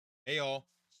Hey y'all,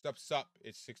 sup?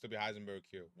 It's 6W Heisenberg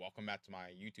here. Welcome back to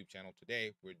my YouTube channel.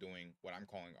 Today we're doing what I'm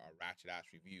calling a ratchet ass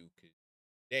review. Cause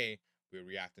today we're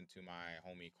reacting to my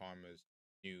homie Karma's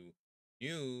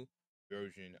new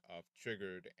version of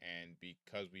Triggered, and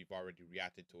because we've already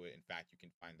reacted to it, in fact, you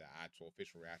can find the actual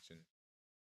official reaction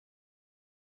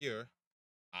here.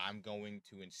 I'm going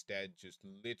to instead just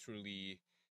literally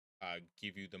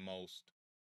give you the most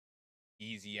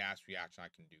easy ass reaction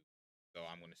I can do. So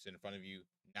I'm going to sit in front of you,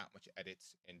 not much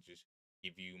edits, and just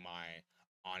give you my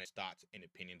honest thoughts and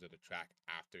opinions of the track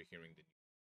after hearing the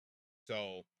news.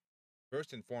 So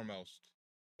first and foremost,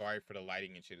 sorry for the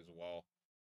lighting and shit as well,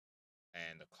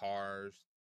 and the cars.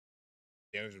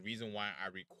 There's a reason why I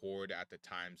record at the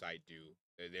times I do.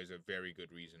 There's a very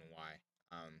good reason why.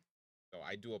 So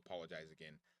I do apologize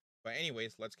again. But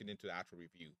anyways, let's get into the actual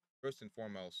review. First and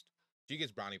foremost, she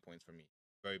gets brownie points from me.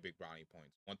 Very big brownie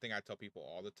points. One thing I tell people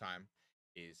all the time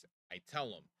is I tell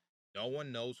them, no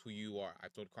one knows who you are.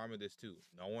 I've told Karma this too.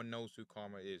 No one knows who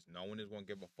Karma is. No one is going to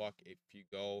give a fuck if you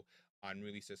go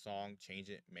unrelease a song, change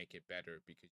it, make it better,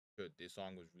 because this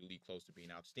song was really close to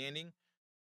being outstanding.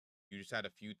 You just had a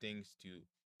few things to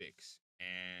fix,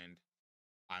 and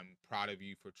I'm proud of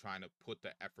you for trying to put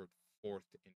the effort forth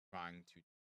in trying to.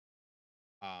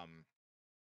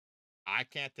 I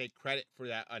can't take credit for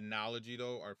that analogy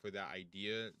though, or for that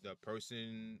idea. The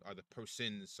person or the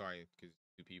persons, sorry, because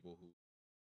two people who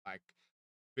like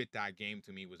fit that game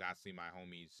to me was actually my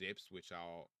homie Zips, which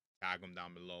I'll tag him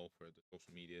down below for the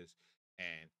social medias,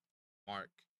 and Mark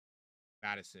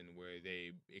Madison, where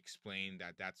they explain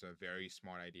that that's a very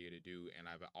smart idea to do, and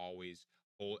I've always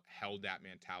held that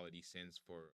mentality since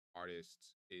for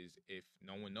artists is if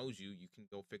no one knows you, you can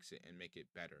go fix it and make it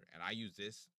better. And I use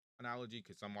this analogy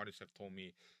because some artists have told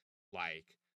me like,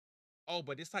 oh,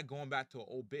 but it's like going back to an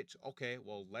old bitch. Okay,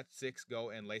 well, let Six go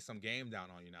and lay some game down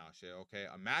on you now, shit. Okay,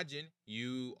 imagine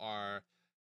you are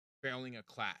failing a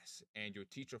class and your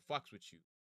teacher fucks with you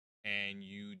and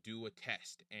you do a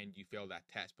test and you fail that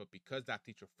test. But because that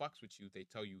teacher fucks with you, they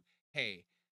tell you, hey,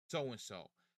 so and so,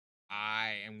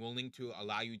 I am willing to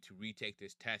allow you to retake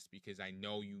this test because I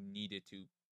know you needed to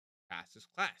pass this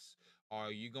class.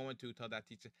 Are you going to tell that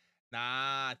teacher,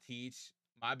 nah, teach,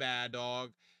 my bad,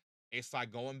 dog? It's like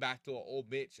going back to an old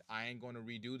bitch. I ain't going to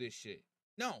redo this shit.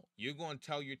 No, you're going to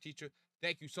tell your teacher,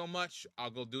 thank you so much. I'll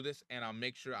go do this and I'll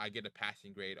make sure I get a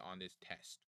passing grade on this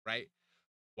test, right?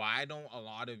 Why don't a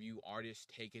lot of you artists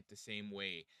take it the same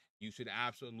way? You should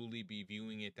absolutely be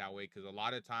viewing it that way, because a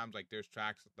lot of times, like, there's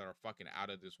tracks that are fucking out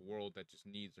of this world that just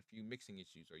needs a few mixing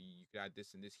issues, or you could add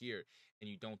this and this here, and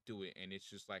you don't do it, and it's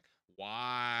just like,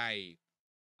 why?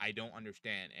 I don't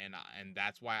understand, and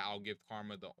that's why I'll give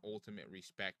Karma the ultimate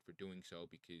respect for doing so,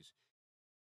 because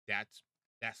that's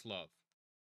that's love.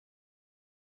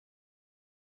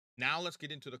 Now let's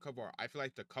get into the cover art. I feel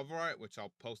like the cover art, which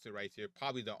I'll post it right here,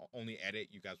 probably the only edit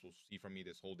you guys will see from me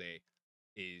this whole day,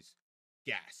 is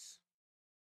gas.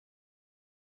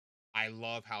 I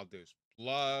love how there's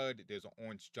blood, there's an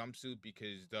orange jumpsuit,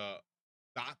 because the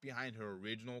thought behind her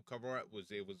original cover art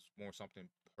was it was more something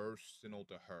personal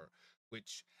to her,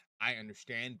 which I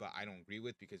understand, but I don't agree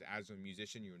with, because as a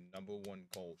musician, your number one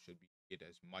goal should be to get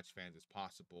as much fans as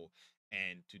possible.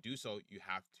 And to do so, you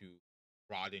have to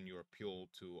broaden your appeal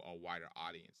to a wider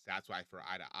audience. That's why for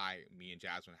Eye to Eye, me and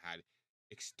Jasmine had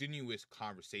extenuous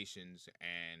conversations,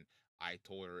 and I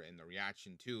told her in the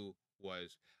reaction too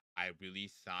was I really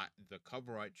thought the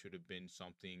cover art should have been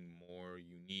something more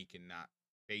unique and not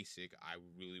basic. I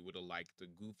really would have liked the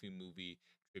Goofy Movie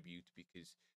tribute,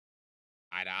 because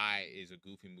Eye to Eye is a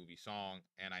Goofy Movie song,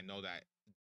 and I know that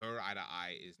her Eye to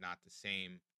Eye is not the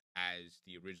same as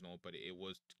the original, but it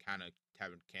was kind of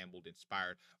Kevin Campbell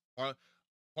inspired,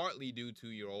 partly due to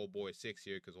your old boy Six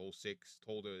here, because old Six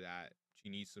told her that she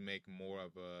needs to make more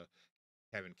of a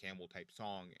Kevin Campbell type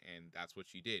song, and that's what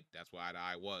she did. That's what Eye to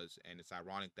Eye was, and it's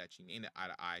ironic that she named it Eye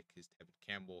to Eye, because Kevin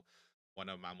Campbell, one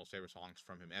of my most favorite songs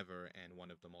from him ever, and one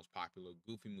of the most popular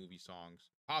Goofy Movie songs,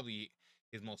 probably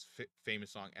his most famous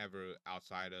song ever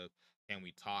outside of Can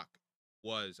We Talk,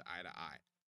 was Eye to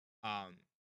Eye.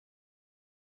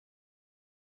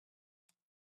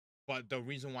 But the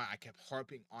reason why I kept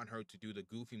harping on her to do the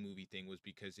Goofy Movie thing was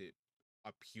because it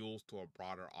appeals to a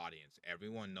broader audience.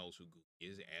 Everyone knows who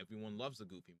Goofy is. Everyone loves the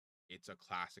Goofy movie. It's a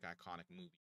classic, iconic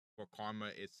movie. For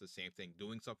Karma, it's the same thing.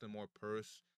 Doing something more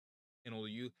personal to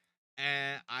you,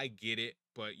 and I get it,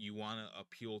 but you want to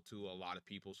appeal to a lot of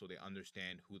people so they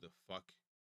understand who the fuck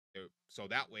so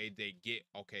that way they get,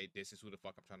 okay, this is who the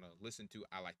fuck I'm trying to listen to.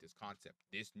 I like this concept.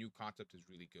 This new concept is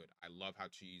really good. I love how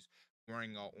she's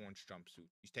wearing an orange jumpsuit.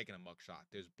 She's taking a mugshot.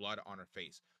 There's blood on her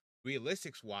face.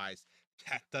 realistics wise,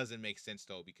 that doesn't make sense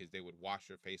though, because they would wash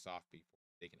your face off before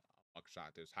taking a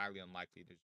mugshot. There's highly unlikely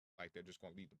there's like they're just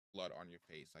gonna leave the blood on your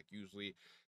face. Like usually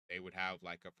they would have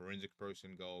like a forensic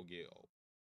person go get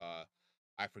uh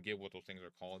I forget what those things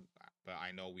are called, but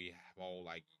I know we have all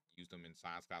like used them in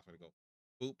science class where they go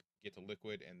boop, get the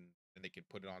liquid and then they can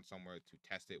put it on somewhere to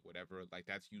test it, whatever. Like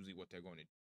that's usually what they're going to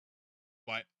do.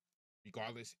 But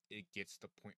regardless, it gets the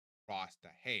point across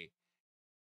that hey,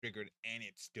 triggered and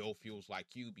it still feels like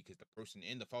you because the person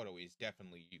in the photo is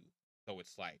definitely you. So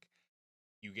it's like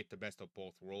you get the best of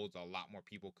both worlds. A lot more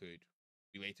people could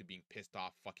relate to being pissed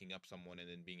off, fucking up someone, and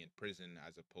then being in prison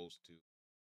as opposed to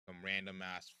some random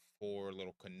ass four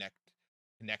little connect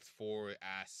four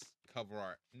ass cover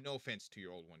art. No offense to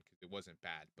your old one because it wasn't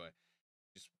bad, but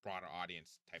just broader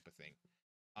audience type of thing.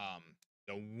 Um,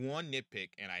 the one nitpick,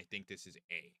 and I think this is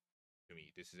A to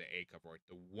me, this is an A cover art.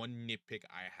 The one nitpick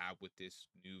I have with this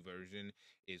new version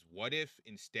is what if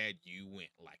instead you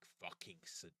went like fucking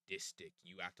sadistic?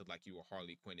 You acted like you were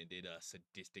Harley Quinn and did a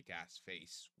sadistic ass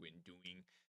face when doing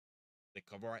the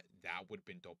cover art. That would have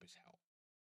been dope as hell.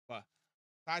 But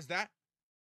besides that,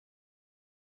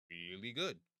 really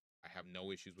good. I have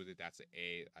no issues with it. That's an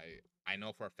A. I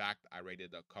know for a fact I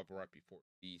rated the cover art before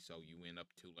B, so you end up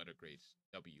 2 letter grades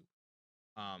W.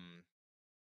 Um,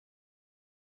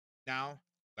 Now,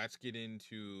 let's get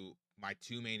into my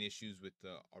two main issues with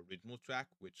the original track,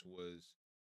 which was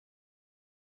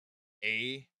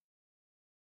A,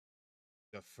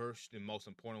 the first and most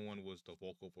important one was the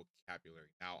vocal vocabulary.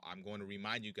 Now, I'm going to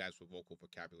remind you guys what vocal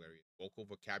vocabulary is. Vocal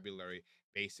vocabulary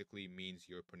basically means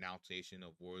your pronunciation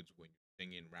of words when you're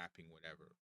singing, rapping,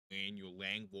 whatever. When you're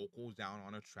laying vocals down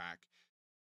on a track,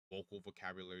 vocal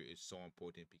vocabulary is so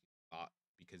important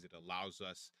because it allows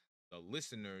us, the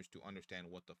listeners, to understand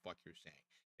what the fuck you're saying.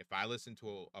 If I listen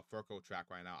to a Furco track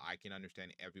right now, I can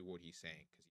understand every word he's saying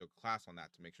because he took a class on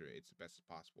that to make sure it's the best as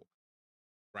possible,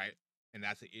 right? And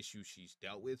that's an issue she's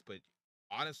dealt with, but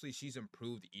honestly, she's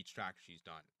improved each track she's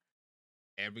done.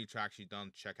 Every track she's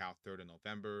done, check out 3rd of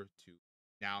November to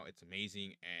now, it's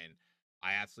amazing. And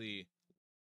I actually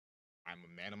I'm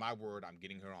a man of my word. I'm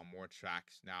getting her on more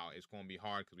tracks. Now it's going to be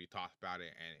hard because we talked about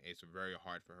it, and it's very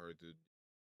hard for her to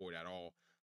afford at all.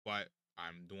 But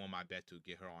I'm doing my best to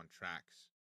get her on tracks,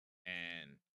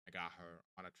 and I got her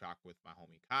on a track with my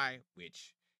homie Kai,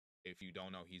 which, if you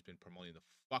don't know, he's been promoting the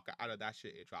fuck out of that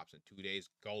shit. It drops in 2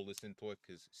 days. Go listen to it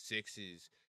because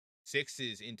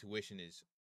Six's intuition is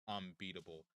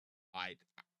unbeatable. I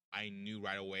I knew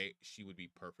right away she would be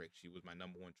perfect. She was my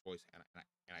number one choice,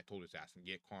 and I told her to ask and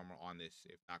get Karma on this.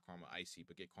 If not Karma Icy,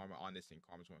 but get Karma on this, and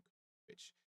Karma's going to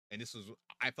bitch. And this was,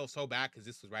 I felt so bad because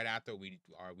this was right after we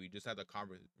just had the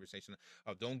conversation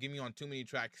of don't get me on too many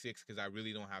track 6 because I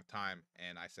really don't have time.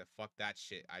 And I said fuck that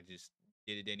shit. I just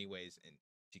did it anyways, and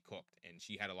she cooked, and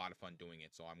she had a lot of fun doing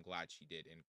it. So I'm glad she did,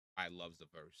 and I loves the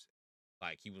verse.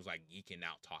 Like he was like geeking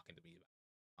out talking to me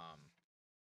about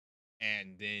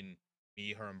and then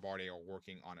me, her, and Barde are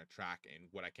working on a track. And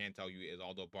what I can tell you is,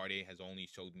 although Barde has only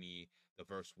showed me the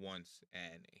verse once,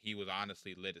 and he was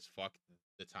honestly lit as fuck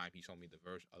the time he showed me the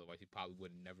verse. Otherwise, he probably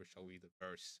would never show me the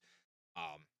verse.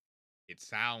 Um, it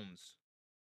sounds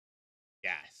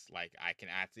yes, like I can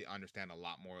actually understand a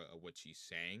lot more of what she's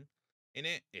saying in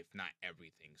it, if not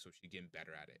everything. So she's getting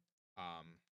better at it.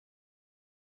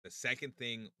 The second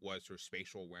thing was her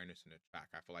spatial awareness in the track.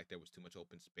 I feel like there was too much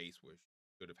open space where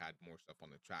she should have had more stuff on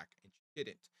the track, and she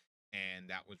didn't. And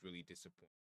that was really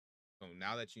disappointing. So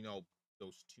now that you know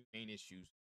those two main issues,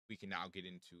 we can now get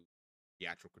into the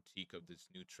actual critique of this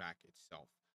new track itself.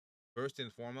 First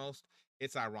and foremost,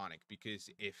 it's ironic because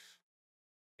if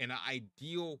in an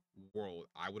ideal world,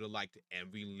 I would have liked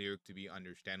every lyric to be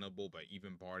understandable, but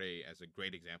even Barde, as a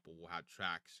great example, will have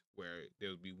tracks where there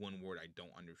would be one word I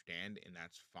don't understand, and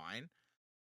that's fine.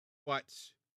 But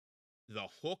the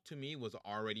hook to me was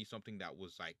already something that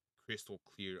was like crystal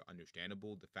clear,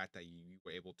 understandable. The fact that you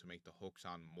were able to make the hook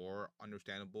sound more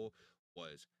understandable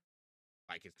was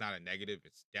like, it's not a negative,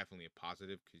 it's definitely a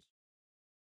positive because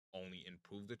only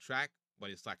improved the track.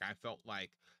 But it's like I felt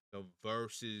like the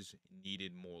verses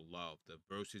needed more love. The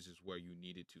verses is where you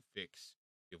needed to fix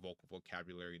your vocal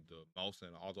vocabulary the most.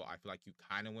 And although I feel like you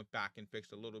kind of went back and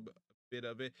fixed a little bit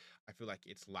of it, I feel like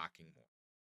it's lacking more.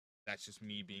 That's just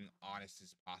me being honest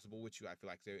as possible with you. I feel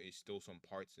like there is still some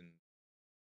parts in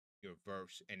your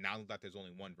verse, and now that there's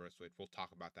only one verse, which we'll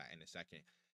talk about that in a second,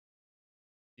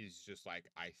 is just like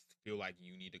I feel like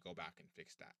you need to go back and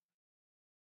fix that.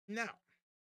 Now,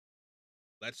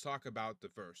 let's talk about the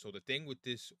verse. So the thing with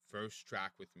this first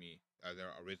track with me,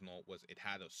 their original, was it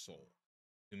had a soul.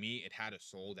 To me, it had a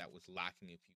soul that was lacking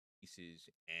a few pieces,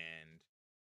 and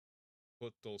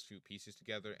put those few pieces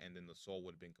together, and then the soul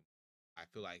would have been complete. I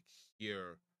feel like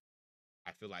here,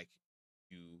 I feel like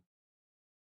you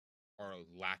are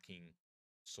lacking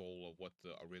soul of what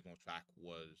the original track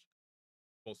was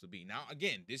supposed to be. Now,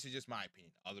 again, this is just my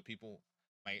opinion. Other people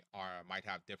might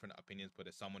have different opinions, but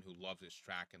as someone who loves this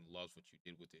track and loves what you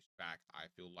did with this track, I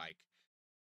feel like,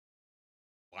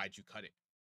 why'd you cut it?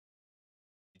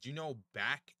 Did you know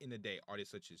back in the day,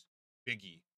 artists such as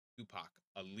Biggie, Tupac,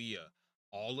 Aaliyah,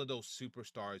 all of those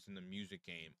superstars in the music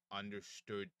game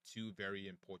understood two very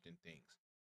important things.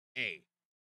 A,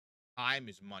 time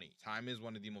is money. Time is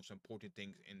one of the most important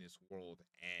things in this world,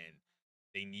 and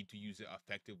they need to use it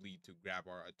effectively to grab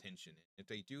our attention. If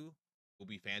they do, we'll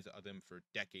be fans of them for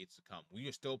decades to come. We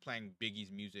are still playing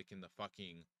Biggie's music in the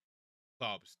fucking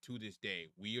clubs to this day.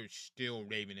 We are still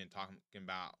raving and talking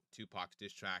about Tupac's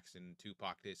diss tracks and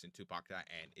Tupac this and Tupac that.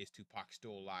 And is Tupac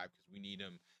still alive? Because we need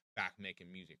him back making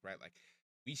music, right? Like,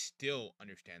 we still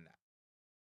understand that,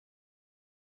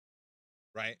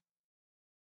 right?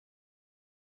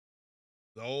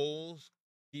 Those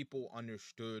people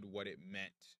understood what it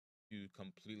meant to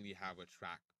completely have a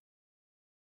track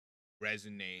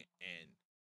resonate and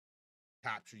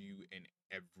capture you in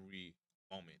every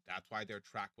moment. That's why their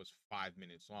track was 5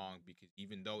 minutes long, because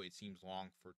even though it seems long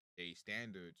for today's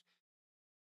standards,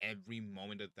 every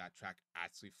moment of that track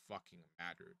actually fucking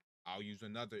mattered. I'll use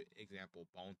another example,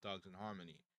 Bone Thugs and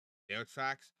Harmony. Their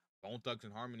tracks, Bone Thugs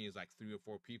and Harmony is like 3 or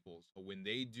 4 people. So when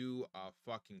they do a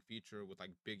fucking feature with like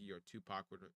Biggie or Tupac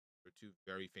or two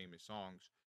very famous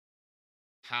songs,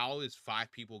 how is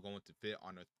 5 people going to fit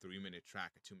on a 3 minute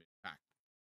track, a 2 minute track?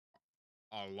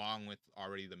 Along with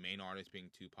already the main artist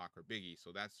being Tupac or Biggie.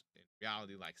 So that's in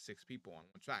reality like 6 people on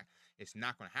one track. It's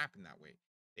not going to happen that way.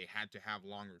 They had to have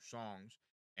longer songs,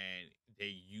 and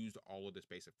they used all of the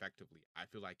space effectively. I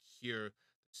feel like here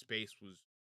the space was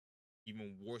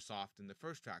even worse off than the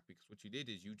first track, because what you did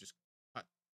is you just cut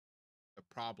the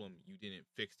problem, you didn't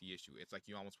fix the issue. It's like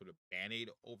you almost put a band-aid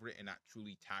over it and not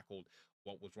truly tackled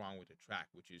what was wrong with the track,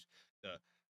 which is the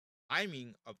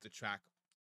timing of the track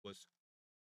was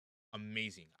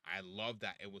amazing. I love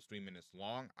that it was 3 minutes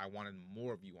long. I wanted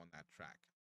more of you on that track.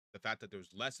 The fact that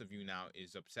there's less of you now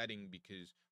is upsetting,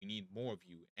 because we need more of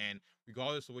you. And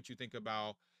regardless of what you think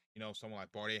about, someone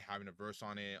like Barde having a verse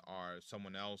on it, or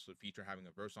someone else, a feature having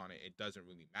a verse on it, it doesn't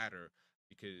really matter,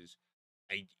 because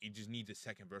it just needs a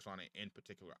second verse on it in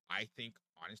particular. I think,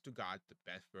 honest to God, the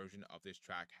best version of this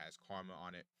track has Karma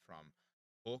on it, from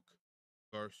hook,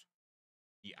 verse,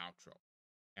 the outro.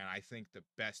 And I think the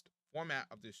best format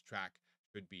of this track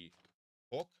should be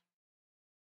hook,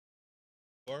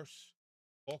 verse,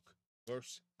 hook,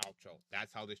 verse, outro.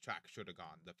 That's how this track should have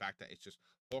gone. The fact that it's just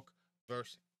hook,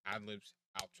 verse, ad libs,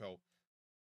 outro.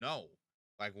 No.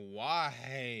 Like,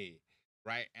 why?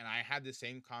 Right? And I had the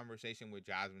same conversation with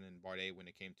Jasmine and Barde when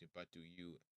it came to But Do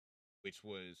You, which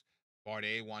was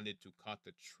Barde wanted to cut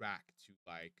the track to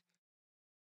like,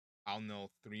 I don't know,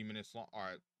 3 minutes long,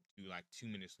 or to like 2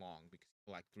 minutes long, because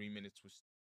like 3 minutes was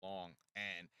long.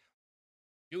 And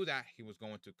do that, he was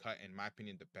going to cut, in my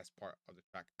opinion, the best part of the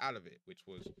track out of it, which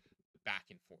was the back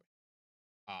and forth.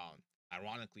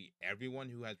 Ironically, everyone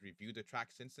who has reviewed the track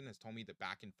since then has told me the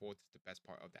back and forth is the best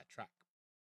part of that track.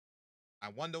 I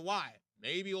wonder why.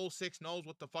 Maybe old Six knows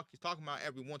what the fuck he's talking about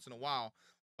every once in a while,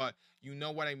 but you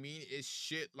know what I mean? It's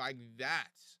shit like that,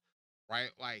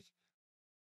 right? Like,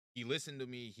 he listened to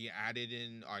me, he added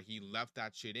in, or he left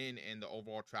that shit in, and the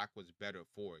overall track was better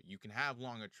for it. You can have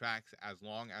longer tracks as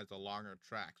long as the longer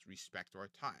tracks respect our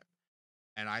time.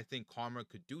 And I think Karma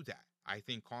could do that. I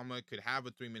think Karma could have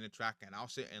a 3 minute track, and I'll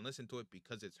sit and listen to it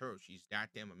because it's her. She's that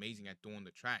damn amazing at doing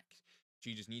the tracks.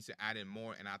 She just needs to add in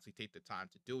more and actually take the time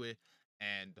to do it.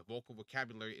 And the vocal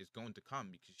vocabulary is going to come,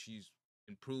 because she's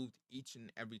improved each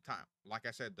and every time. Like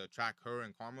I said, the track her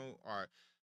and Karma, or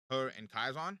her and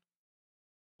Kaizon,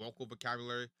 vocal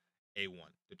vocabulary,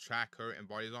 A1. The track her and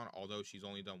Barty's on, although she's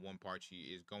only done one part, she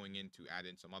is going in to add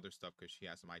in some other stuff because she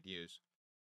has some ideas.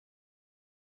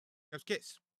 There's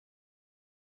Kiss.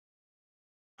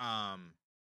 Um,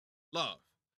 Love.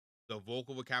 The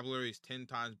vocal vocabulary is 10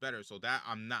 times better, so that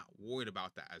I'm not worried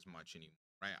about that as much anymore,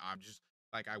 right? I'm just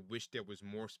like, I wish there was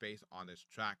more space on this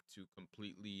track to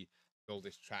completely fill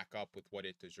this track up with what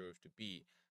it deserves to be.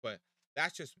 But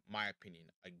that's just my opinion.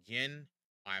 Again,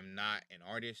 I'm not an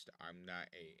artist. I'm not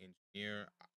a engineer.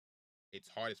 It's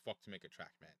hard as fuck to make a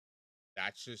track, man.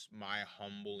 That's just my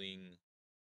humbling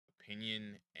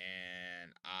opinion,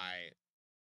 and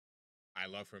I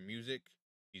love her music.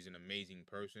 She's an amazing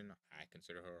person. I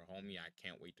consider her a homie. I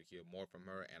can't wait to hear more from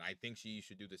her, and I think she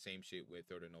should do the same shit with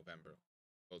 3rd of November.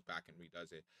 Goes back and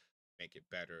redoes it, make it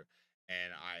better.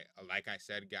 And like I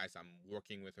said, guys, I'm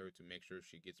working with her to make sure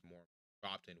she gets more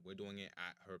dropped, and we're doing it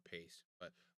at her pace.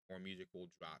 But more music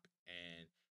will drop, and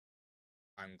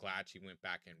I'm glad she went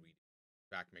back and read it.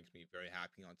 Back makes me very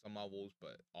happy on some levels,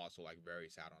 but also like very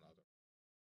sad on other.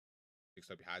 Big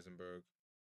up Heisenberg.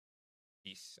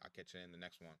 Peace. I'll catch you in the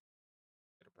next one.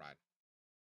 Get a pride.